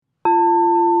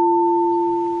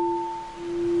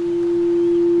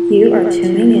You are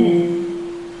tuning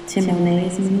in to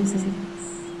Monet's Music.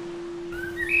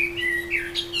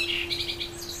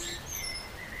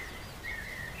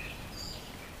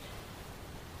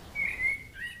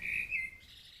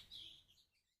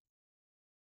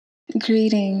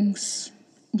 Greetings.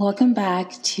 Welcome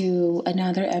back to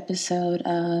another episode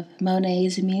of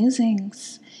Monet's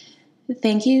Musings.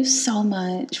 Thank you so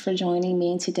much for joining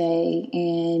me today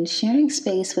and sharing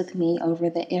space with me over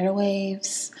the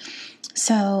airwaves.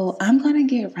 So, I'm going to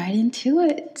get right into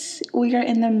it. We are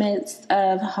in the midst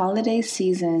of holiday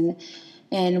season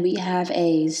and we have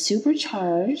a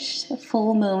supercharged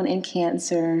full moon in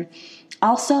Cancer,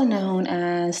 also known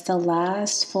as the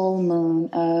last full moon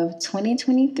of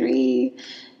 2023.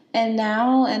 And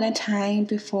now, in a time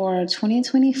before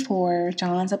 2024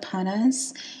 dawns upon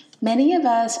us, many of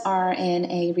us are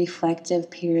in a reflective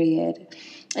period,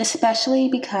 especially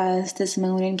because this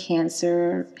moon in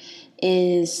Cancer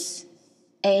is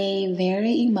a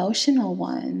very emotional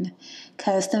one,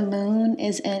 because the moon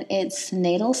is in its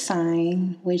natal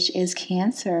sign, which is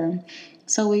Cancer.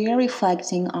 So we are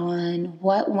reflecting on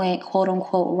what went quote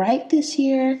unquote right this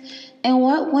year and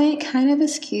what went kind of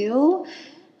askew.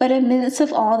 But amidst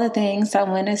of all the things that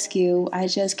went askew, I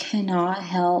just cannot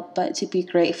help but to be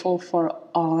grateful for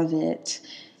all of it.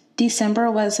 December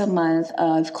was a month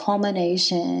of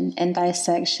culmination and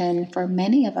dissection for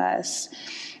many of us.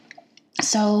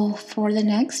 So, for the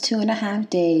next 2.5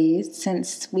 days,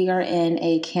 since we are in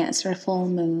a Cancer full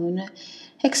moon,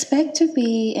 expect to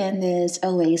be in this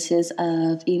oasis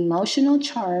of emotional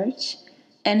charge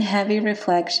and heavy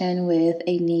reflection with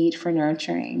a need for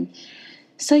nurturing.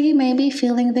 So, you may be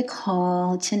feeling the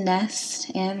call to nest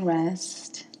and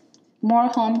rest, more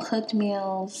home cooked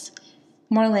meals,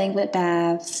 more languid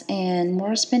baths, and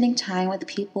more spending time with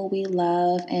people we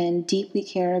love and deeply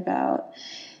care about.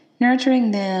 Nurturing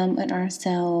them and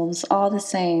ourselves all the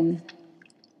same.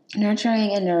 Nurturing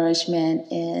and nourishment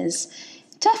is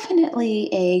definitely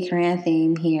a grand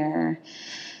theme here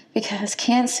because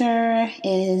Cancer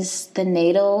is the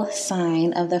natal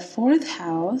sign of the fourth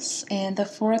house, and the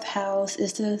fourth house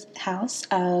is the house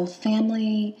of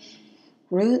family,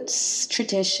 roots,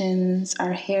 traditions,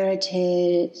 our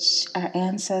heritage, our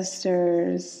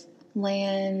ancestors,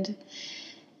 land,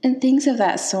 and things of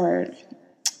that sort.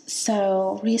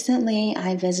 So recently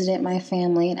I visited my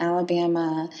family in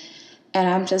Alabama, and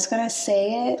I'm just going to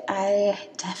say it, I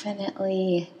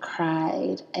definitely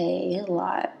cried a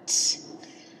lot.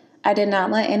 I did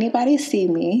not let anybody see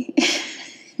me,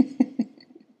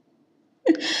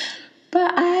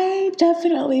 but I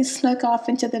definitely snuck off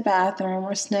into the bathroom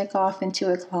or snuck off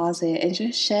into a closet and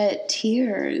just shed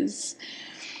tears.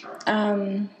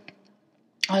 Um,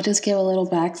 I'll just give a little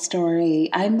backstory.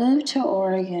 I moved to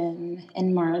Oregon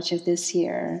in March of this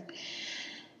year.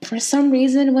 For some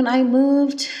reason, when I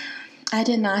moved, I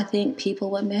did not think people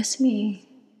would miss me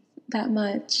that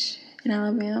much in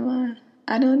Alabama.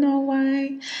 I don't know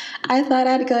why. I thought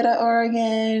I'd go to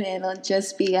Oregon and it'll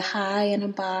just be a hi and a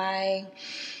bye.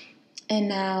 And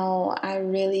now I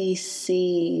really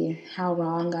see how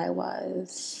wrong I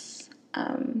was.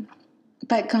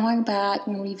 But going back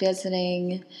and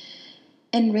revisiting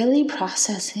and really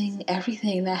processing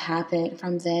everything that happened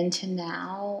from then to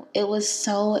now, it was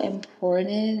so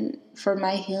important for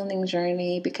my healing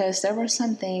journey because there were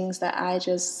some things that I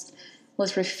just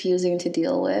was refusing to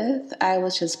deal with. I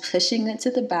was just pushing it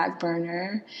to the back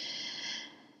burner.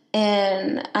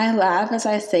 And I laugh as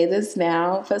I say this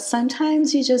now, but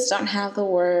sometimes you just don't have the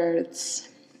words.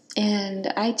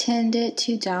 And I tended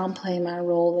to downplay my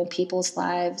role in people's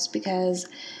lives because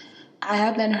I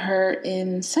have been hurt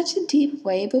in such a deep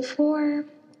way before.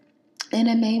 And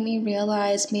it made me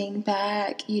realize being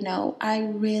back, I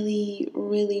really,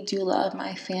 really do love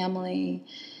my family.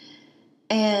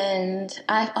 And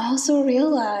I've also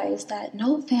realized that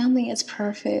no family is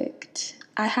perfect.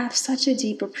 I have such a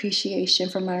deep appreciation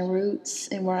for my roots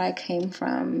and where I came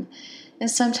from. And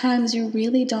sometimes you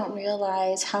really don't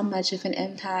realize how much of an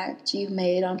impact you've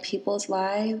made on people's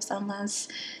lives unless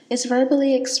it's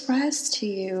verbally expressed to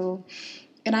you.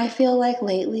 And I feel like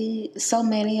lately, so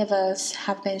many of us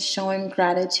have been showing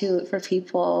gratitude for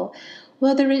people,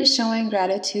 whether it's showing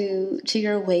gratitude to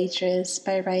your waitress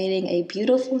by writing a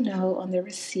beautiful note on the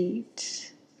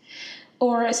receipt,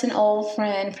 or it's an old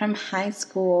friend from high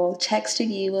school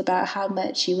texting you about how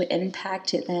much you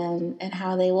impacted them and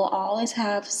how they will always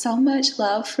have so much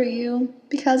love for you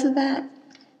because of that.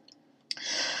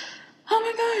 Oh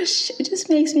my gosh, it just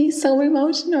makes me so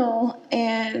emotional.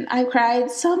 And I've cried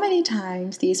so many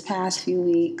times these past few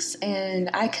weeks, and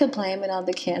I could blame it on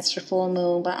the Cancer full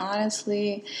moon, but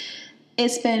honestly,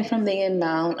 It's been from the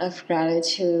amount of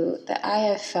gratitude that I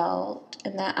have felt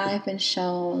and that I've been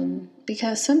shown.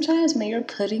 Because sometimes when you're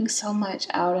putting so much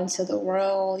out into the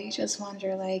world, you just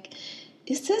wonder, like,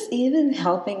 is this even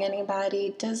helping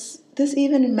anybody? Does this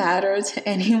even matter to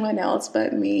anyone else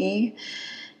but me?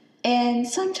 And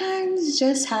sometimes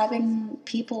just having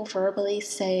people verbally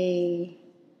say,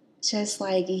 just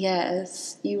like,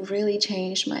 yes, you really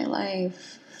changed my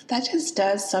life, that just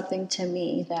does something to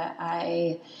me that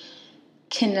I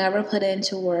can never put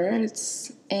into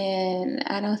words. And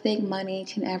I don't think money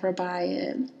can ever buy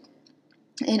it.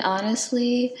 And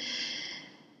honestly,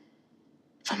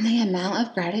 from the amount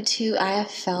of gratitude I have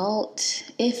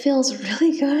felt, it feels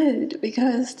really good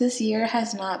because this year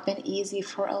has not been easy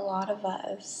for a lot of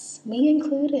us, me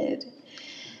included.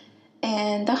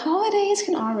 And the holidays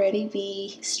can already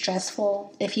be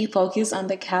stressful if you focus on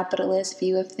the capitalist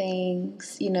view of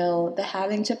things, the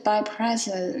having to buy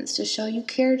presents to show you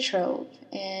care trope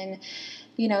and,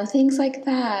 things like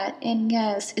that. And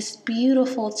yes, it's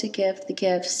beautiful to give the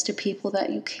gifts to people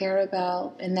that you care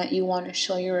about and that you want to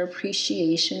show your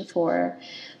appreciation for.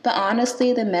 But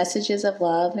honestly, the messages of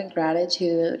love and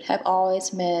gratitude have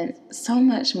always meant so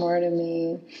much more to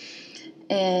me.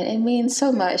 And it means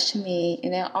so much to me,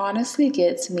 and it honestly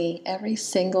gets me every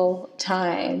single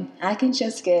time. I can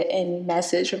just get a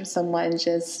message from someone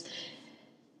just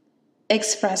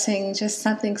expressing just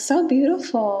something so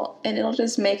beautiful, and it'll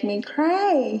just make me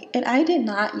cry. And I did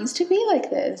not used to be like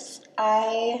this.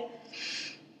 I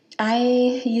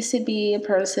used to be a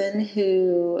person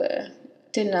who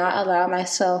did not allow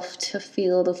myself to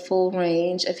feel the full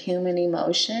range of human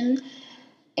emotion.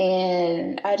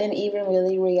 And I didn't even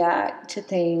really react to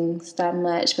things that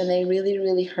much when they really,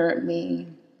 really hurt me.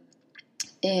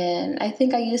 And I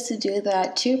think I used to do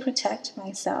that to protect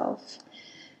myself.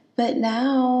 But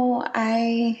now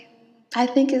I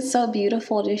think it's so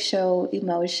beautiful to show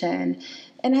emotion.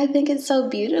 And I think it's so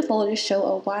beautiful to show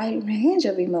a wide range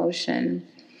of emotion.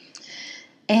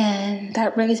 And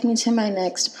that brings me to my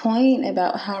next point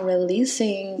about how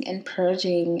releasing and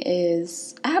purging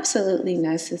is absolutely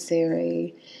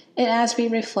necessary. And as we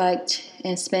reflect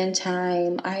and spend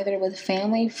time either with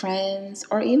family, friends,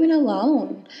 or even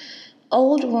alone,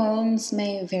 old wounds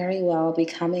may very well be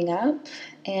coming up.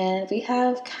 And we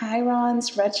have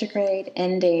Chiron's retrograde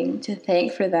ending to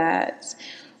thank for that.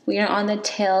 We are on the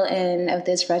tail end of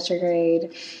this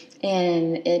retrograde,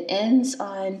 and it ends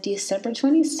on December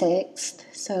 26th.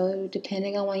 So,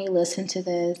 depending on when you listen to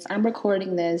this, I'm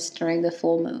recording this during the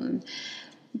full moon,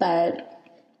 but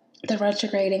the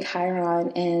retrograde in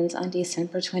Chiron ends on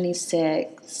December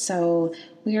 26th. So,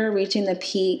 we are reaching the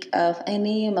peak of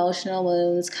any emotional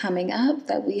wounds coming up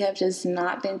that we have just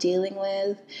not been dealing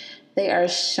with. They are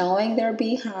showing their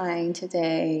behind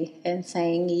today and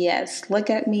saying, yes, look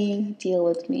at me, deal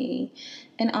with me.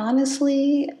 And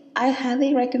honestly, I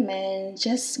highly recommend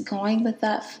just going with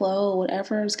that flow,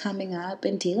 whatever is coming up,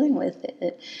 and dealing with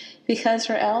it. Because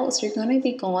or else you're going to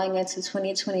be going into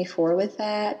 2024 with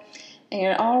that, and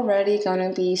you're already going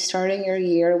to be starting your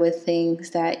year with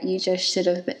things that you just should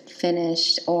have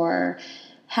finished or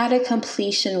had a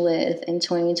completion with in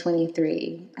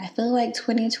 2023. I feel like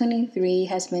 2023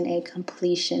 has been a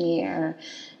completion year.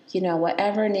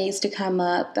 Whatever needs to come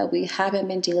up that we haven't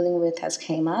been dealing with has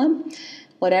came up.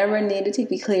 Whatever needed to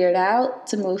be cleared out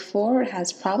to move forward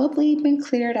has probably been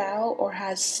cleared out or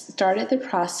has started the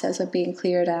process of being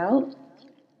cleared out.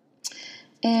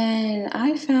 And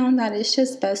I found that it's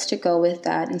just best to go with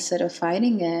that instead of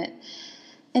fighting it.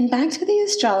 And back to the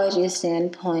astrology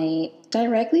standpoint,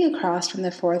 directly across from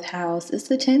the fourth house is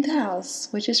the 10th house,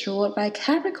 which is ruled by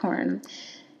Capricorn.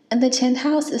 And the 10th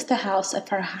house is the house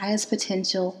of our highest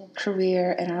potential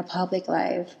career and our public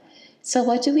life. So,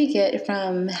 what do we get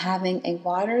from having a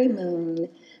watery moon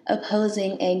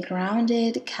opposing a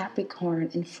grounded Capricorn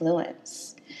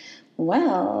influence?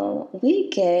 Well, we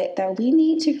get that we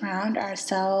need to ground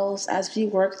ourselves as we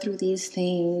work through these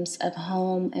themes of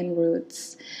home and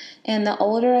roots. And the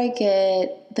older I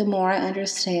get, the more I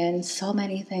understand so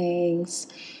many things.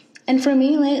 And for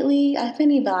me lately, I've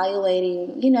been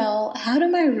evaluating, how do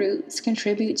my roots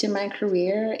contribute to my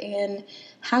career and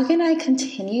how can I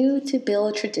continue to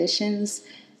build traditions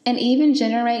and even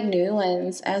generate new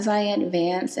ones as I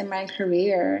advance in my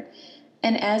career.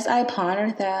 And as I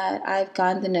ponder that, I've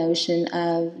gotten the notion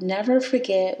of never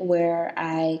forget where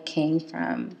I came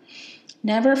from.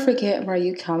 Never forget where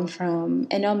you come from.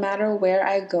 And no matter where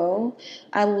I go,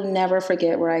 I will never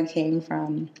forget where I came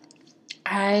from.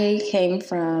 I came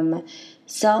from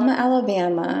Selma,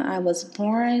 Alabama. I was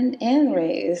born and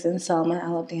raised in Selma,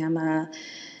 Alabama.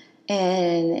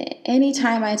 And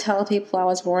anytime I tell people I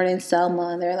was born in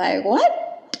Selma, they're like, what?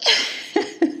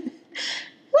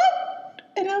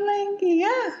 And I'm like,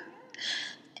 yeah.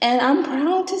 And I'm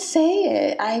proud to say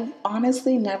it. I've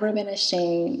honestly never been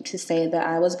ashamed to say that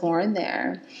I was born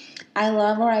there. I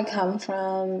love where I come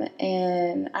from,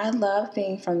 and I love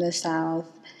being from the South.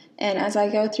 And as I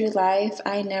go through life,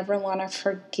 I never want to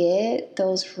forget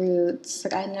those roots.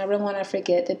 Like, I never want to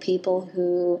forget the people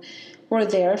who were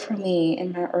there for me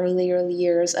in my earlier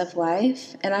years of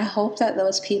life. And I hope that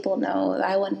those people know that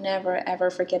I will never,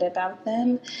 ever forget about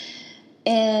them.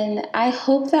 And I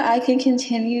hope that I can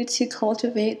continue to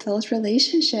cultivate those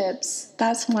relationships.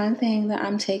 That's one thing that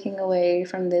I'm taking away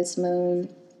from this moon,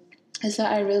 is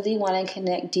that I really want to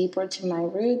connect deeper to my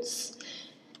roots.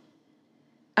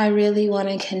 I really want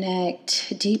to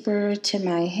connect deeper to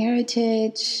my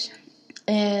heritage.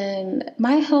 And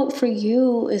my hope for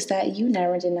you is that you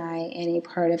never deny any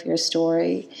part of your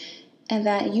story and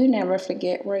that you never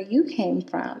forget where you came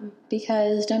from.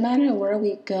 Because no matter where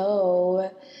we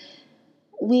go,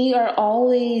 we are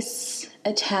always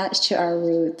attached to our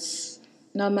roots,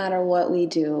 no matter what we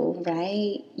do,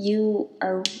 right? You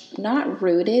are not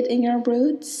rooted in your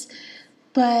roots,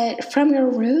 but from your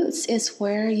roots is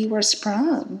where you were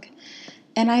sprung.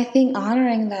 And I think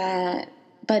honoring that,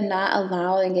 but not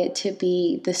allowing it to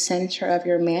be the center of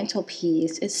your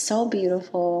mantelpiece, is so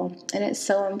beautiful and it's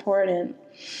so important.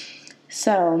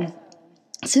 So,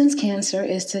 since Cancer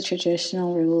is the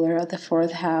traditional ruler of the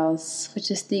fourth house,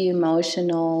 which is the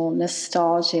emotional,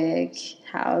 nostalgic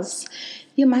house,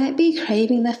 you might be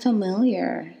craving the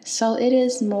familiar. So it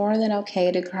is more than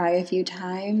okay to cry a few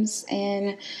times.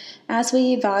 And as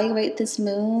we evaluate this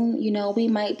moon, we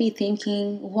might be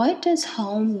thinking, what does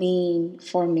home mean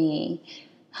for me?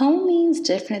 Home means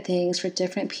different things for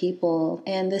different people.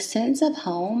 And the sense of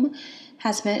home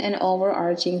has been an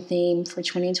overarching theme for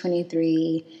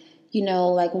 2023.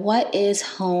 Like, what is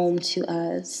home to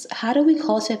us? How do we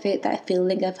cultivate that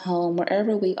feeling of home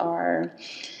wherever we are?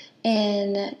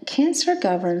 And Cancer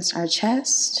governs our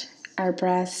chest, our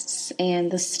breasts, and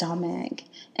the stomach.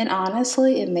 And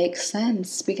honestly, it makes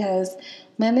sense because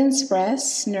women's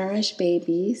breasts nourish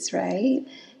babies, right?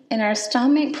 And our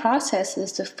stomach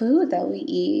processes the food that we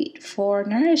eat for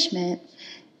nourishment.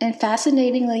 And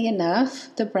fascinatingly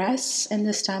enough, the breasts and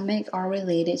the stomach are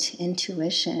related to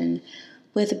intuition,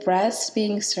 with breasts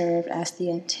being served as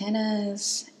the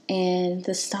antennas and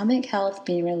the stomach health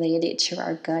being related to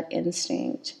our gut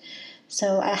instinct.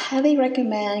 So I highly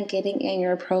recommend getting in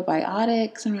your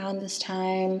probiotics around this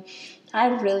time.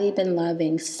 I've really been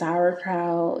loving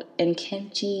sauerkraut and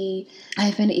kimchi.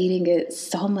 I've been eating it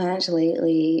so much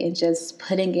lately and just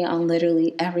putting it on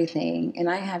literally everything. And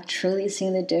I have truly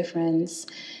seen the difference.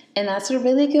 And that's a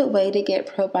really good way to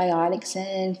get probiotics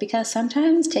in, because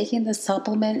sometimes taking the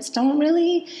supplements don't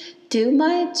really do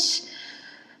much.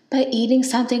 But eating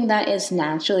something that is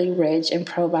naturally rich in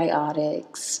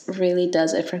probiotics really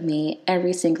does it for me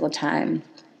every single time.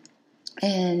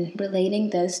 And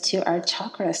relating this to our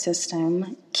chakra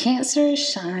system, Cancer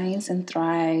shines and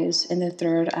thrives in the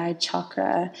third eye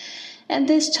chakra. And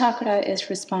this chakra is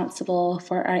responsible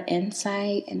for our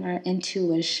insight and our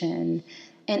intuition.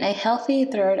 And a healthy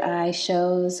third eye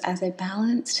shows as a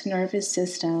balanced nervous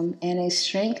system and a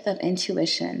strength of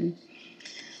intuition.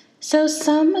 So,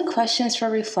 some questions for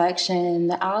reflection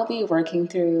that I'll be working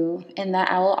through and that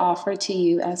I will offer to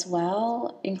you as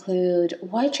well include: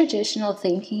 what traditional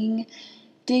thinking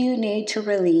do you need to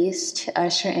release to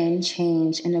usher in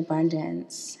change and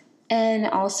abundance? And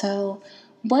also,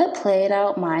 what played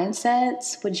out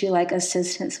mindsets would you like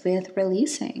assistance with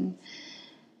releasing?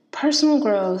 Personal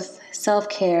growth,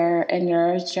 self-care, and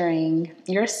nurturing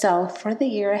yourself for the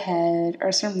year ahead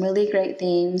are some really great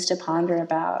themes to ponder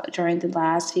about during the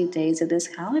last few days of this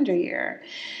calendar year.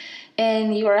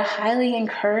 And you are highly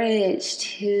encouraged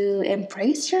to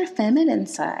embrace your feminine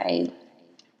side.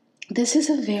 This is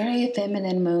a very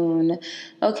feminine moon.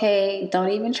 Okay,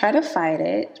 don't even try to fight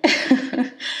it.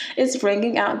 It's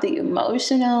bringing out the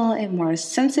emotional and more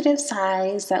sensitive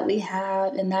sides that we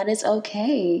have, and that is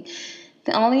okay.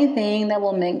 The only thing that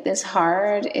will make this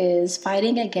hard is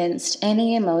fighting against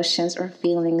any emotions or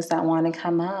feelings that want to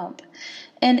come up.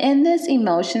 And in this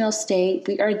emotional state,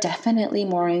 we are definitely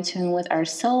more in tune with our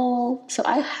soul. So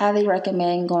I highly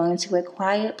recommend going to a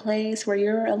quiet place where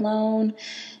you're alone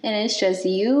and it's just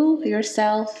you,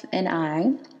 yourself, and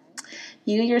I.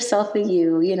 You, yourself, and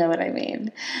you know what I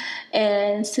mean.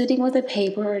 And sitting with a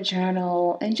paper or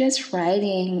journal and just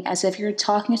writing as if you're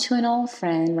talking to an old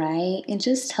friend, right? And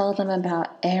just tell them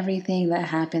about everything that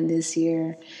happened this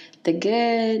year: the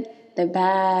good, the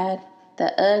bad,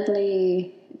 the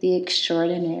ugly, the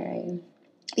extraordinary.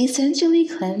 essentially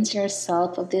cleanse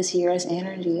yourself of this year's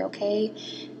energy, okay?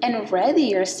 And ready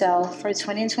yourself for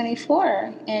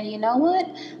 2024. And you know what?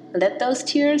 Let those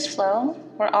tears flow.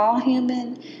 We're all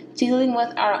human, dealing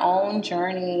with our own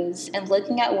journeys, and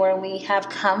looking at where we have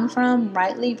come from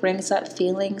rightly brings up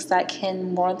feelings that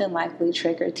can more than likely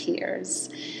trigger tears.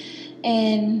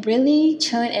 And really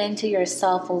tune into your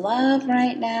self-love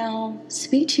right now.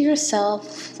 Speak to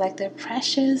yourself like the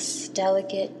precious,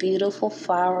 delicate, beautiful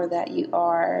flower that you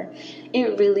are.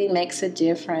 It really makes a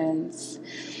difference.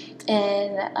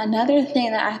 And another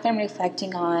thing that I've been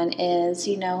reflecting on is,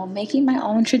 making my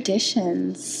own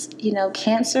traditions.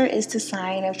 Cancer is the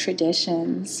sign of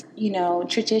traditions.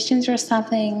 Traditions are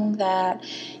something that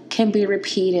can be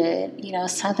repeated,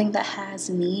 something that has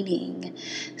meaning.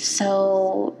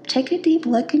 So take a deep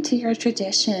look into your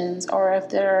traditions, or if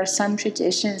there are some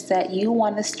traditions that you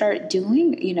want to start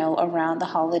doing, around the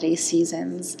holiday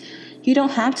seasons. You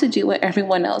don't have to do what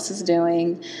everyone else is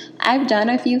doing. I've done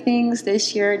a few things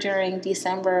this year during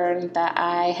December that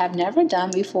I have never done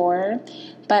before,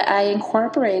 but I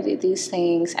incorporated these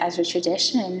things as a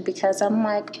tradition because I'm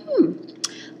like,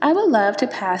 I would love to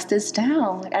pass this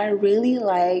down. I really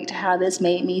liked how this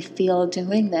made me feel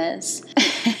doing this.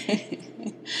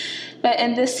 But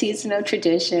in this season of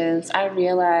traditions, I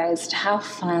realized how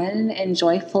fun and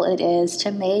joyful it is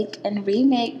to make and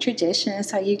remake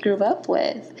traditions that you grew up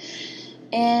with.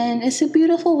 And it's a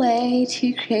beautiful way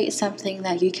to create something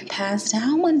that you can pass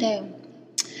down one day.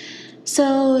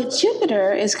 So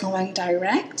Jupiter is going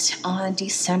direct on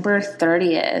December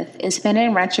 30th. It's been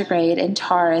in retrograde in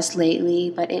Taurus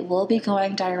lately, but it will be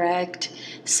going direct.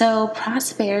 So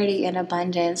prosperity and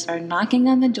abundance are knocking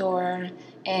on the door,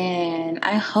 and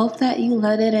I hope that you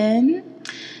let it in.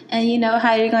 And you know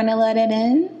how you're going to let it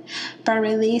in? By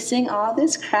releasing all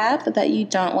this crap that you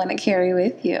don't want to carry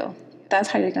with you. That's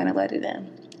how you're going to let it in.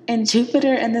 And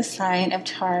Jupiter in the sign of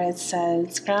Taurus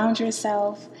says, ground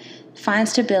yourself, find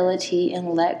stability, and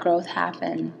let growth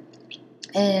happen.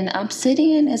 And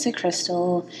obsidian is a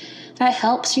crystal that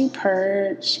helps you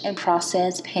purge and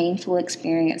process painful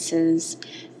experiences.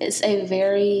 It's a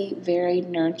very, very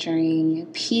nurturing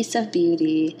piece of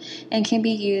beauty and can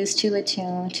be used to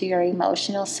attune to your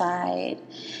emotional side.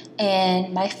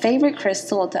 And my favorite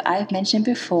crystal that I've mentioned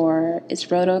before is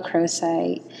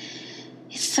rhodochrosite.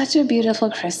 It's such a beautiful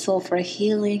crystal for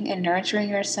healing and nurturing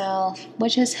yourself,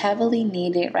 which is heavily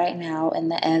needed right now in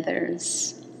the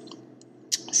ethers.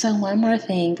 So one more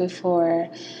thing before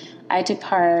I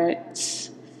depart.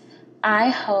 I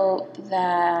hope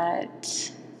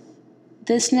that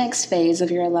this next phase of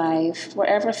your life,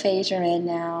 wherever phase you're in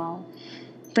now,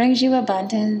 brings you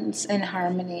abundance and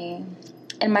harmony.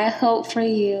 And my hope for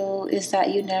you is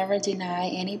that you never deny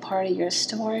any part of your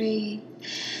story,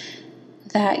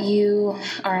 that you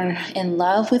are in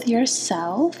love with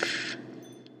yourself,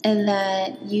 and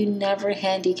that you never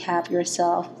handicap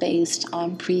yourself based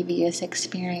on previous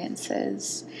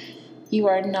experiences. You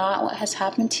are not what has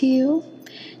happened to you.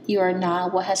 You are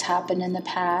not what has happened in the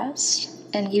past.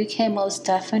 And you can most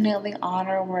definitely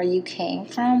honor where you came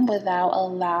from without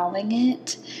allowing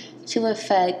it to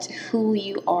affect who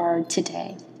you are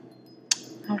today.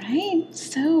 All right,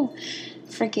 so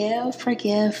forgive,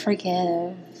 forgive,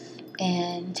 forgive,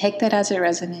 and take that as it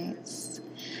resonates.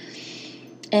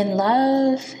 And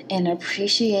love and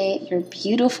appreciate your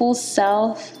beautiful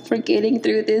self for getting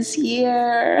through this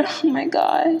year. Oh my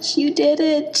gosh, you did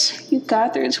it. You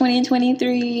got through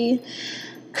 2023.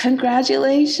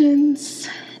 Congratulations.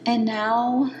 And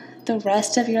now the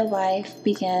rest of your life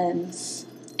begins.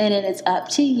 And it is up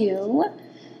to you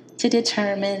to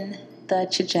determine the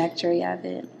trajectory of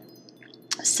it.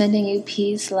 Sending you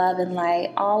peace, love, and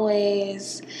light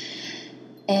always.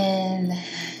 And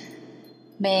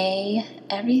may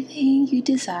everything you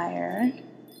desire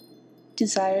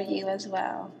you as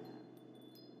well.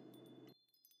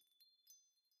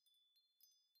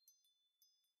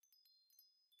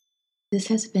 This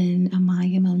has been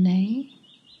Amaya Monet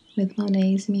with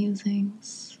Monet's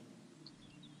Musings.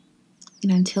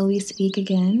 And until we speak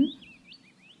again,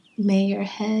 may your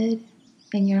head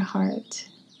and your heart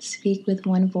speak with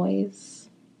one voice.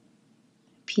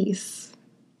 Peace.